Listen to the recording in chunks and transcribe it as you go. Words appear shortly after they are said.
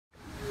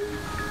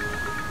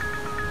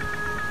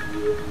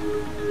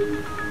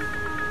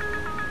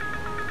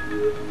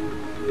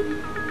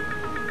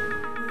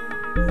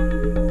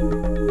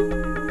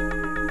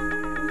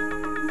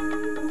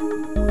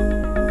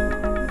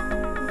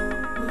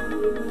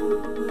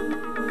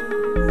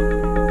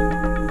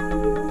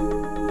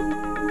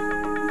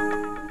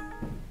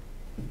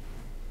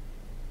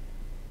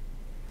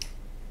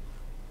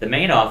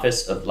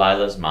office of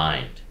Lila's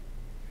mind.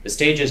 The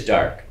stage is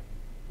dark.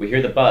 We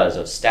hear the buzz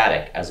of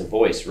static as a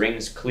voice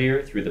rings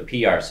clear through the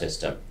PR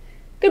system.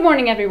 Good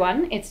morning,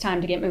 everyone. It's time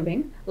to get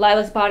moving.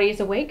 Lila's body is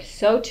awake,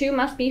 so too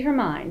must be her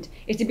mind.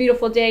 It's a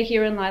beautiful day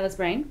here in Lila's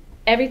brain.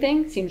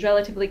 Everything seems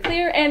relatively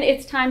clear, and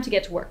it's time to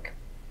get to work.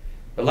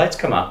 The lights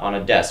come up on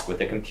a desk with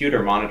a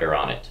computer monitor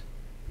on it.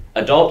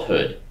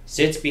 Adulthood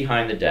sits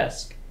behind the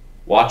desk,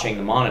 watching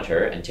the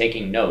monitor and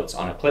taking notes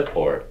on a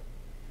clipboard.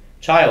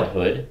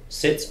 Childhood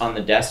sits on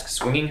the desk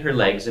swinging her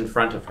legs in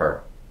front of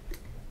her.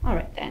 All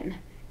right, then.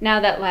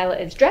 Now that Lila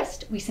is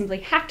dressed, we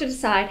simply have to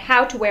decide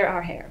how to wear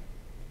our hair.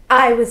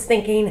 I was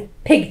thinking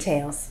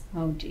pigtails.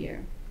 Oh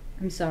dear.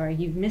 I'm sorry,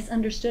 you've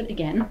misunderstood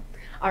again.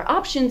 Our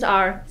options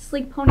are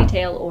sleek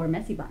ponytail or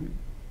messy bun.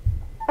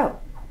 Oh,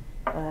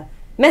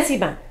 messy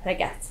bun, I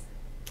guess.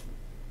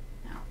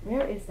 Now,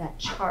 where is that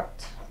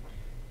chart?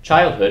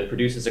 Childhood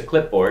produces a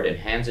clipboard and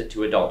hands it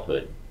to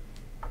adulthood.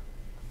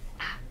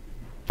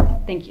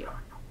 Thank you.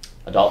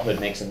 Adulthood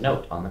makes a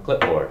note on the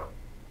clipboard.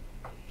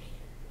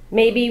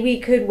 Maybe we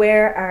could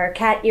wear our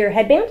cat ear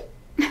headband?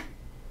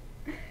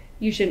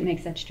 You shouldn't make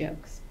such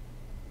jokes.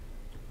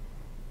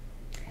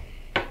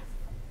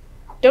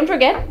 Don't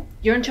forget,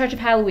 you're in charge of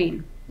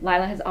Halloween.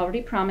 Lila has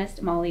already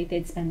promised Molly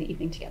they'd spend the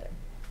evening together.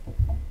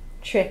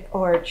 Trick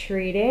or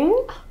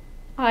treating?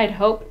 I'd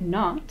hope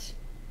not.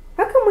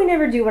 How come we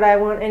never do what I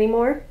want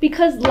anymore?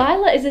 Because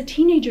Lila is a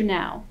teenager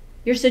now.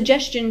 Your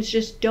suggestions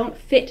just don't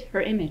fit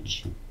her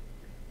image.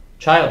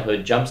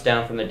 Childhood jumps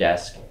down from the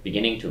desk,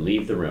 beginning to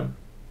leave the room.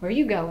 Where are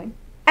you going?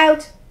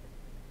 Out.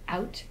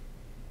 Out?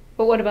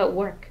 But what about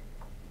work?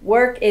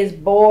 Work is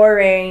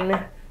boring.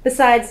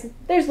 Besides,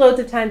 there's loads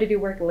of time to do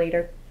work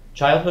later.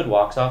 Childhood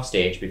walks off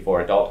stage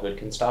before adulthood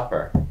can stop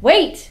her.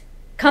 Wait!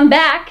 Come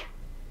back!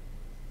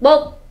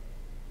 Well,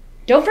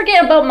 don't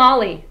forget about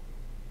Molly.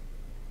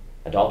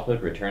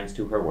 Adulthood returns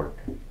to her work.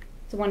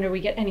 It's a wonder we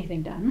get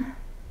anything done.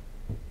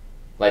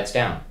 Lights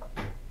down.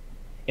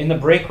 In the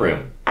break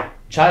room,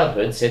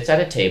 Childhood sits at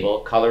a table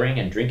coloring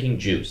and drinking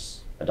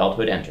juice.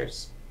 Adulthood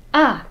enters.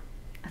 Ah,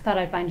 I thought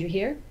I'd find you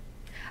here.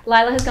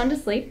 Lila has gone to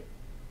sleep.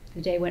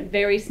 The day went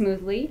very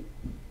smoothly,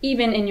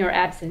 even in your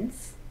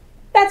absence.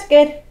 That's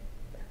good.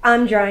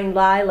 I'm drawing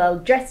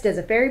Lila dressed as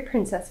a fairy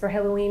princess for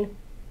Halloween.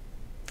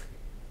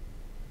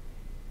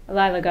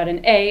 Lila got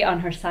an A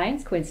on her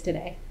science quiz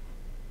today.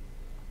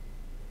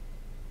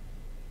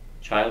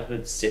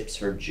 Childhood sips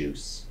her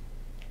juice.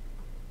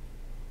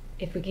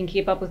 If we can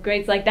keep up with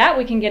grades like that,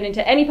 we can get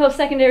into any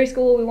post-secondary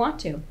school we want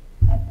to.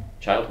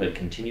 Childhood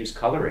continues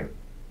coloring.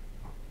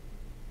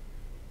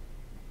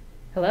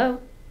 Hello?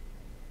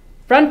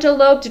 Frontal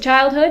lobe to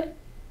childhood?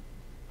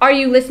 Are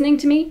you listening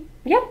to me?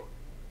 Yep.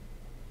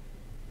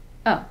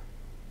 Oh.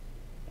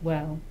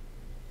 Well,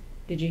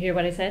 did you hear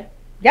what I said?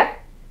 Yep.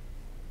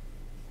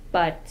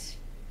 But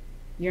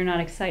you're not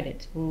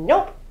excited.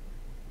 Nope.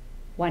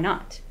 Why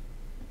not?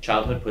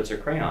 Childhood puts her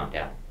crayon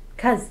down.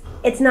 'Cause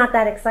it's not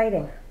that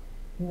exciting.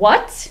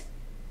 What?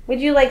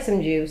 Would you like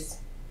some juice?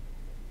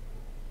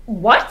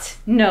 What?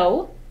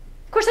 No.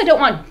 Of course I don't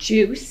want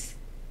juice.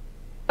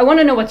 I want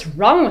to know what's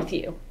wrong with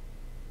you.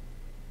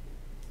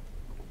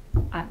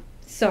 I'm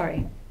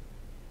sorry.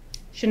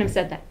 Shouldn't have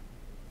said that.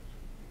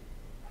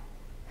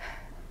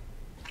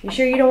 You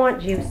sure you don't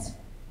want juice?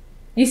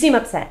 You seem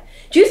upset.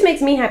 Juice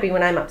makes me happy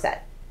when I'm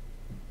upset.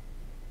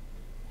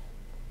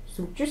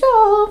 Suit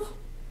yourself.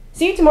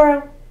 See you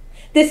tomorrow.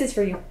 This is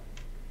for you.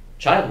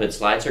 Childhood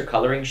slides her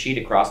coloring sheet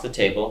across the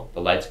table.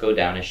 The lights go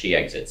down as she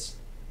exits.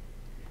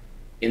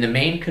 In the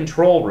main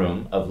control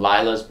room of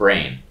Lila's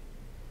brain,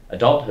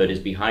 adulthood is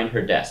behind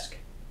her desk.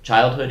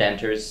 Childhood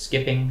enters,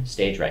 skipping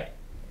stage right.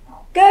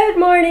 Good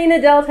morning,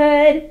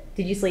 adulthood.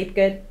 Did you sleep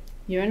good?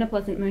 You're in a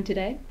pleasant mood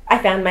today? I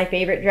found my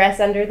favorite dress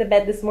under the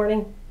bed this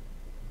morning.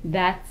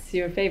 That's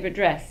your favorite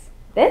dress.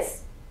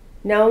 This?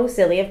 No,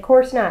 silly, of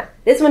course not.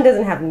 This one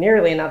doesn't have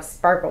nearly enough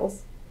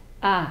sparkles.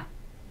 Ah.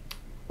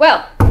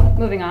 Well,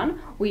 moving on.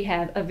 We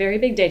have a very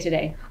big day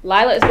today.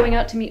 Lila is going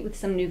out to meet with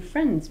some new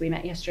friends we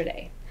met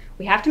yesterday.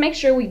 We have to make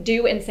sure we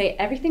do and say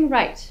everything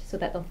right so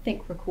that they'll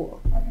think we're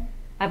cool.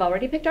 I've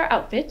already picked our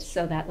outfit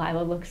so that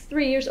Lila looks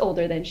 3 years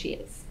older than she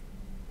is.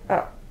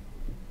 Oh.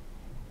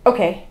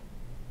 Okay.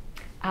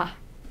 Ah,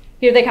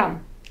 here they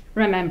come.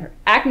 Remember,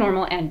 act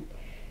normal and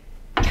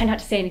try not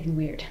to say anything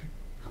weird.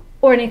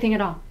 Or anything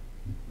at all.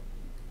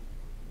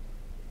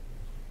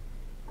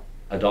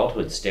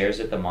 Adulthood stares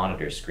at the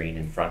monitor screen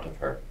in front of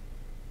her.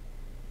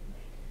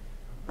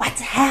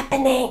 What's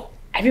happening?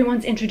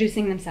 Everyone's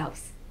introducing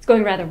themselves. It's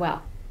going rather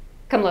well.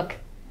 Come look.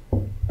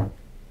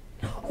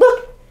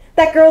 Look!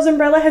 That girl's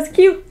umbrella has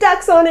cute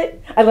ducks on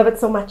it. I love it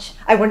so much.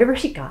 I wonder where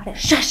she got it.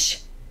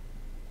 Shush!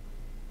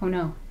 Oh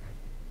no.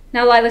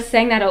 Now Lila's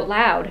saying that out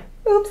loud.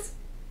 Oops.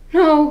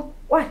 No.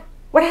 What?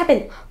 What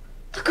happened?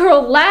 The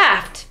girl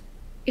laughed.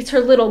 It's her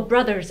little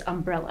brother's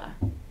umbrella.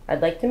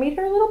 I'd like to meet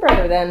her little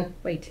brother then.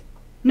 Wait.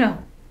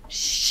 No.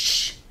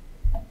 Shh.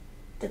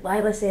 Did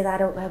Lila say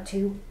that out loud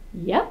too?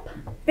 Yep.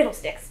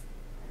 Fiddlesticks.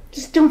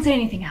 Just don't say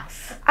anything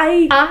else.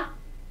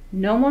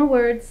 No more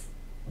words.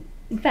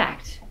 In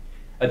fact,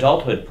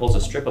 Adulthood pulls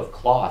a strip of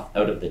cloth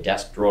out of the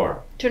desk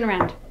drawer. Turn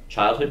around.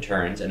 Childhood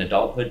turns and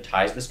adulthood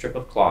ties the strip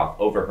of cloth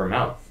over her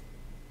mouth.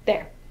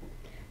 There.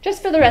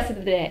 Just for the rest of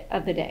the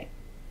day.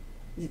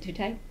 Is it too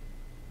tight?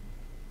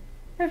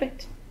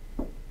 Perfect.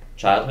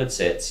 Childhood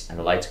sits and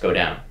the lights go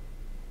down.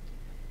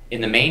 In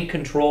the main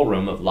control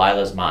room of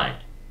Lila's mind,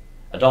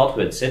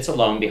 adulthood sits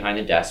alone behind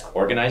the desk,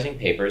 organizing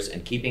papers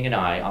and keeping an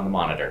eye on the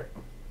monitor.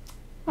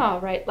 All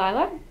right,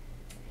 Lila.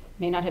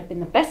 May not have been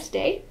the best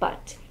day, but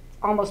it's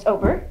almost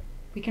over.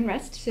 We can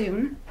rest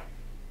soon.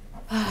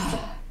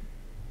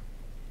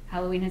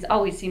 Halloween has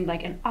always seemed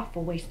like an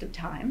awful waste of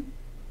time.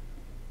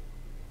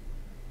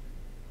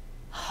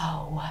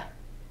 Oh.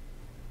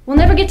 We'll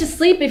never get to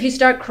sleep if you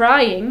start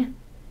crying.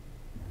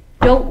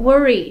 Don't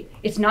worry.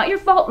 It's not your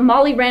fault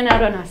Molly ran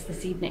out on us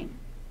this evening.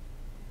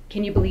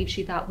 Can you believe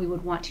she thought we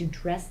would want to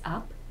dress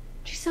up?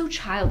 She's so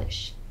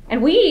childish.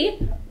 And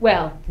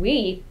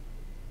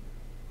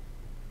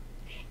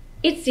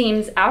it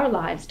seems our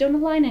lives don't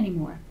align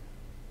anymore.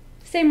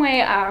 Same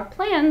way our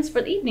plans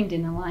for the evening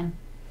didn't align.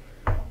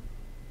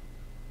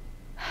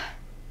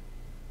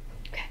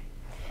 Okay.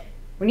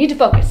 We need to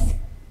focus.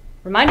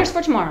 Reminders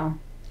for tomorrow.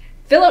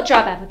 Fill out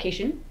job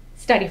application,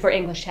 study for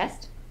English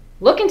test,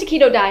 look into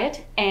keto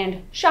diet,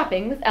 and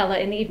shopping with Ella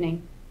in the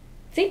evening.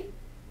 See?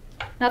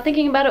 Not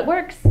thinking about it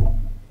works.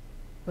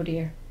 Oh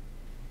dear.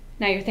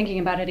 Now you're thinking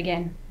about it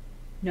again.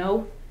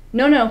 No,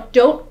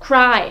 don't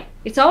cry.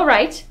 It's all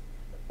right.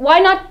 Why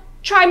not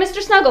try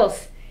Mr.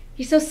 Snuggles?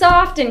 He's so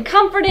soft and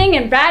comforting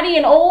and ratty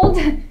and old.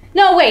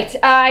 No, wait,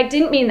 I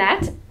didn't mean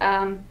that.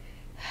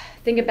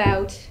 Think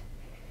about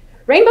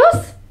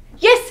rainbows?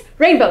 Yes,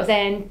 rainbows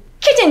and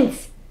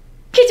kittens.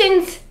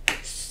 Kittens,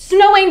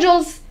 snow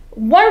angels,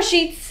 warm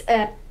sheets,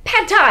 pad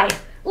thai,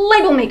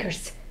 label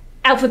makers,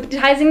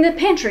 alphabetizing the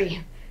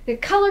pantry,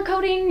 color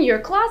coding your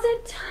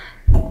closet.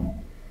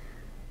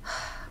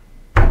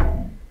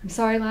 I'm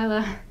sorry,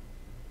 Lila.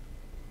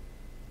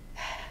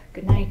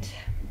 Good night.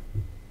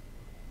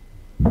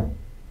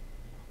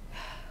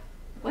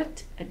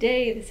 What a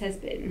day this has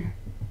been.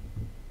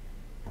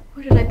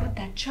 Where did I put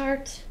that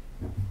chart?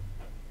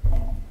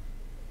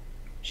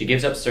 She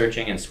gives up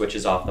searching and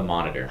switches off the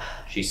monitor.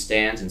 She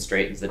stands and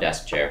straightens the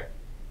desk chair.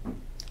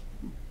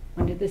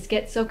 When did this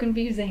get so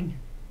confusing?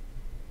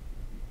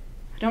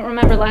 I don't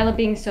remember Lila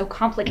being so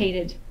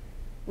complicated.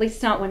 At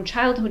least not when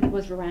childhood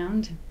was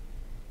around.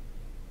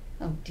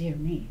 Oh, dear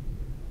me.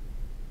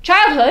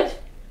 Childhood!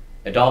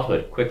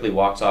 Adulthood quickly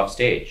walks off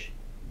stage.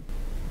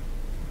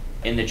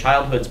 In the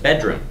childhood's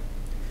bedroom,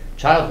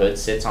 childhood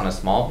sits on a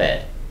small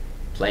bed,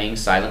 playing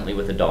silently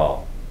with a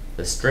doll.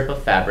 The strip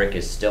of fabric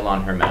is still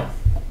on her mouth.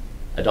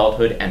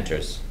 Adulthood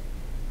enters.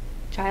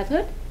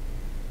 Childhood?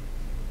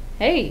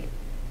 Hey,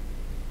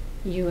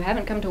 you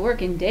haven't come to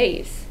work in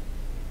days.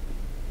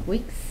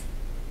 Weeks?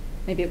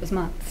 Maybe it was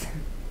months.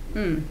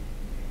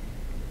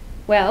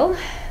 Well,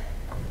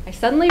 I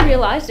suddenly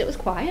realized it was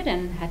quiet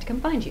and had to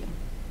come find you.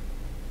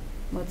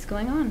 What's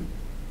going on?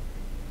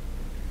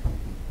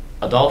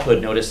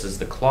 Adulthood notices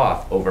the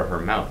cloth over her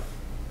mouth.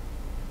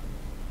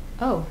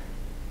 Oh.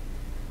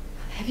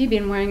 Have you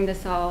been wearing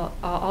this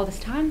all this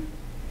time?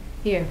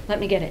 Here, let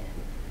me get it.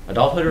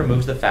 Adulthood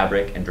removes the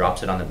fabric and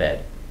drops it on the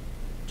bed.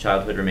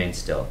 Childhood remains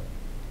still.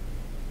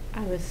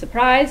 I was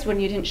surprised when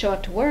you didn't show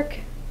up to work.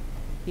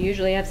 You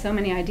usually have so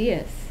many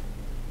ideas.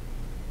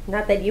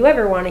 Not that you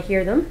ever want to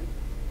hear them.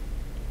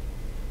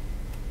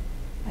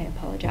 I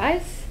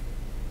apologize.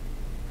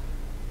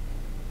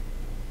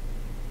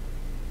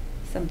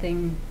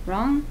 Something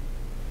wrong?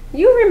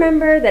 You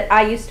remember that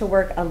I used to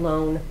work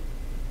alone.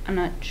 I'm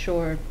not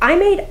sure. I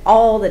made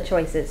all the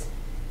choices.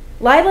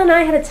 Lila and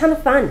I had a ton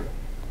of fun.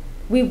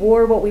 We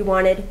wore what we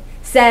wanted,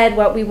 said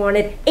what we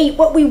wanted, ate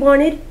what we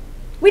wanted.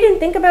 We didn't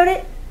think about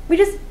it. We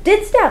just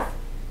did stuff.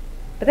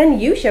 But then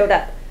you showed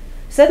up.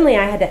 Suddenly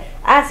I had to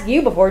ask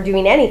you before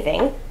doing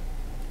anything.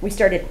 We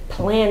started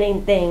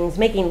planning things,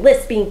 making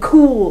lists, being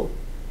cool.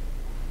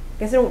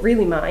 Guess I don't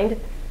really mind.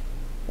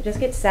 I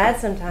just get sad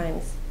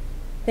sometimes.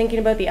 Thinking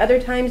about the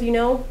other times,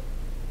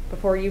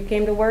 before you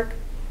came to work.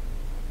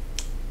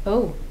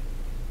 Oh,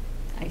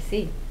 I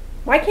see.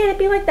 Why can't it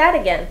be like that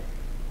again?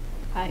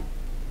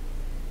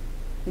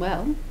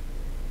 Well,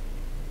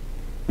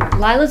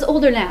 Lila's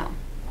older now.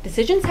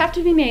 Decisions have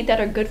to be made that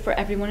are good for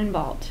everyone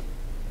involved.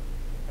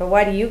 But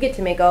why do you get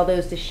to make all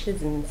those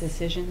decisions?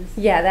 Decisions?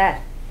 Yeah,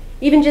 that.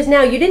 Even just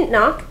now, you didn't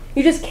knock.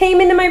 You just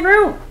came into my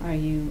room. Are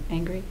you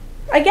angry?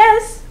 I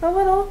guess, a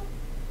little.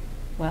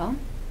 Well,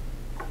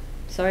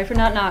 sorry for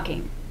not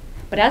knocking.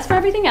 But as for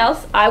everything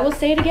else, I will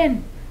say it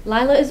again.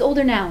 Lila is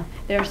older now.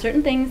 There are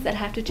certain things that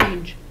have to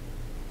change.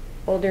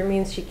 Older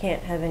means she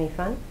can't have any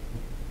fun?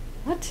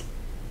 What?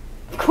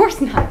 Of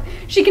course not.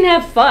 She can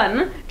have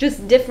fun,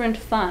 just different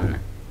fun.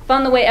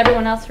 Fun the way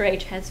everyone else her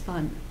age has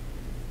fun.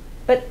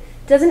 But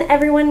doesn't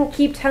everyone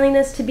keep telling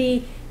us to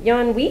be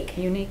unique?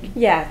 Unique?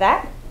 Yeah,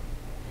 that.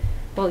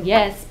 Well,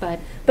 yes, but...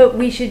 But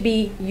we should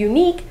be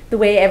unique the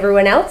way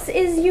everyone else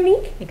is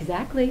unique?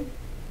 Exactly.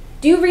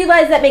 Do you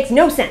realize that makes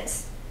no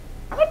sense?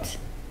 What?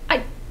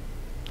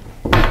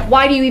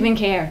 Why do you even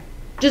care?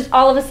 Just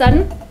all of a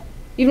sudden?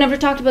 You've never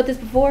talked about this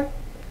before?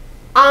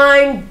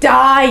 I'm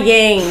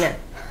dying.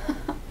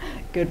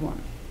 Good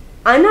one.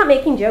 I'm not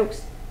making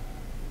jokes.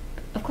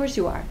 Of course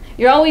you are.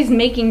 You're always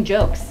making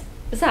jokes.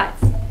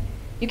 Besides,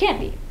 you can't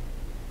be.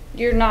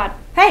 You're not.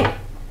 Hey,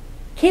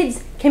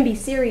 kids can be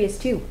serious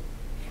too.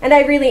 And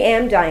I really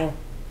am dying.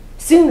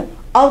 Soon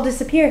I'll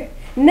disappear.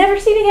 Never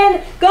seen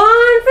again.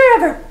 Gone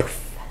forever.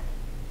 Poof.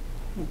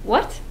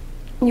 What?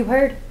 You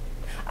heard.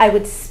 I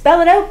would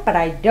spell it out, but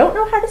I don't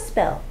know how to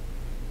spell.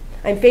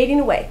 I'm fading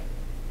away.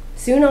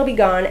 Soon I'll be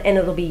gone, and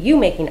it'll be you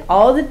making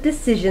all the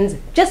decisions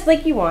just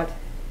like you want.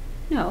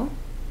 No.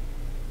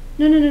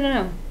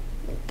 No.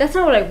 That's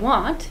not what I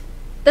want.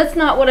 That's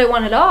not what I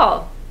want at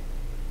all.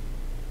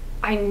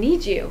 I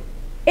need you.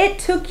 It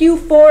took you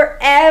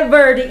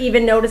forever to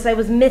even notice I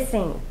was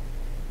missing.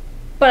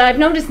 But I've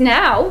noticed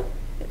now.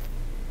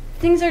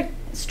 Things are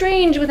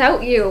strange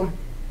without you.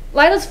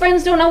 Lila's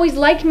friends don't always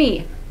like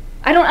me.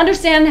 I don't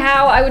understand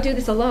how I would do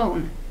this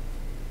alone.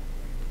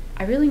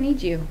 I really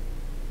need you.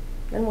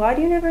 Then why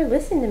do you never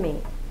listen to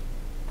me?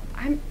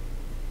 I'm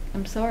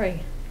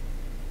sorry.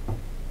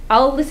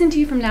 I'll listen to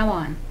you from now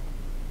on.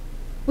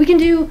 We can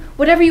do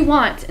whatever you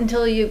want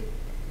until you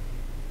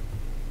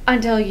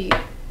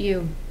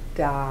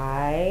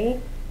Die?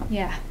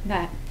 Yeah,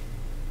 that.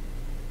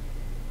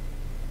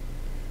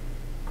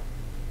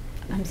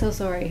 I'm so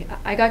sorry.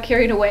 I got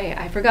carried away.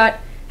 I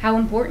forgot how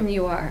important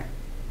you are.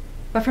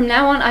 But from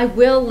now on, I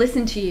will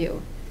listen to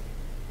you.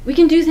 We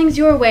can do things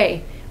your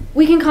way.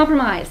 We can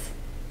compromise.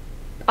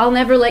 I'll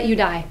never let you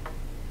die.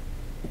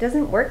 It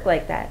doesn't work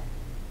like that.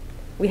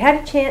 We had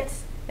a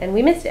chance, and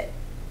we missed it.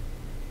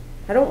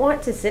 I don't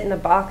want to sit in a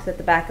box at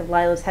the back of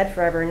Lila's head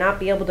forever and not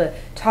be able to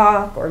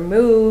talk or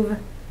move.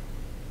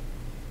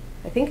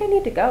 I think I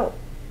need to go.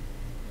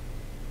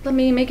 Let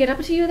me make it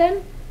up to you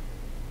then?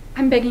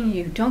 I'm begging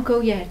you, don't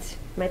go yet.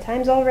 My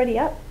time's already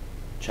up.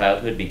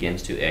 Childhood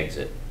begins to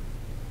exit.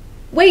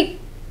 Wait!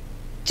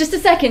 Just a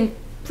second,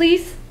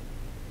 please.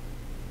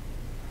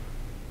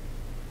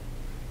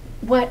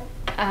 What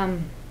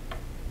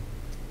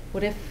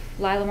if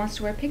Lila wants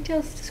to wear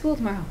pigtails to school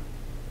tomorrow?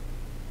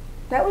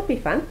 That would be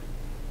fun.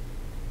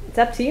 It's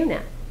up to you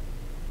now.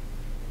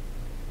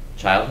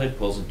 Childhood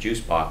pulls a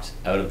juice box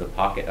out of the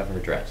pocket of her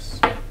dress.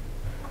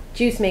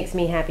 Juice makes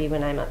me happy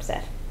when I'm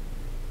upset.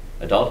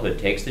 Adulthood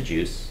takes the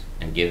juice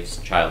and gives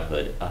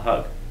childhood a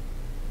hug.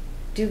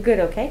 Do good,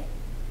 okay?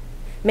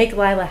 Make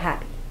Lila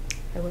happy.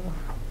 I will.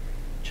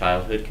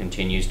 Childhood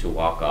continues to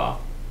walk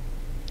off.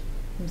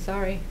 I'm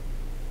sorry.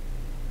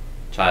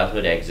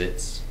 Childhood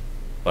exits,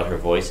 but her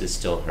voice is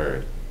still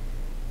heard.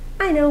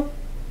 I know.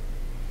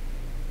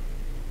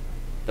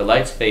 The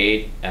lights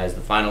fade as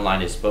the final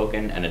line is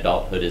spoken and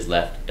adulthood is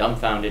left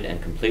dumbfounded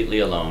and completely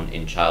alone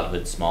in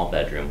childhood's small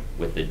bedroom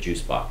with the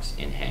juice box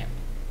in hand.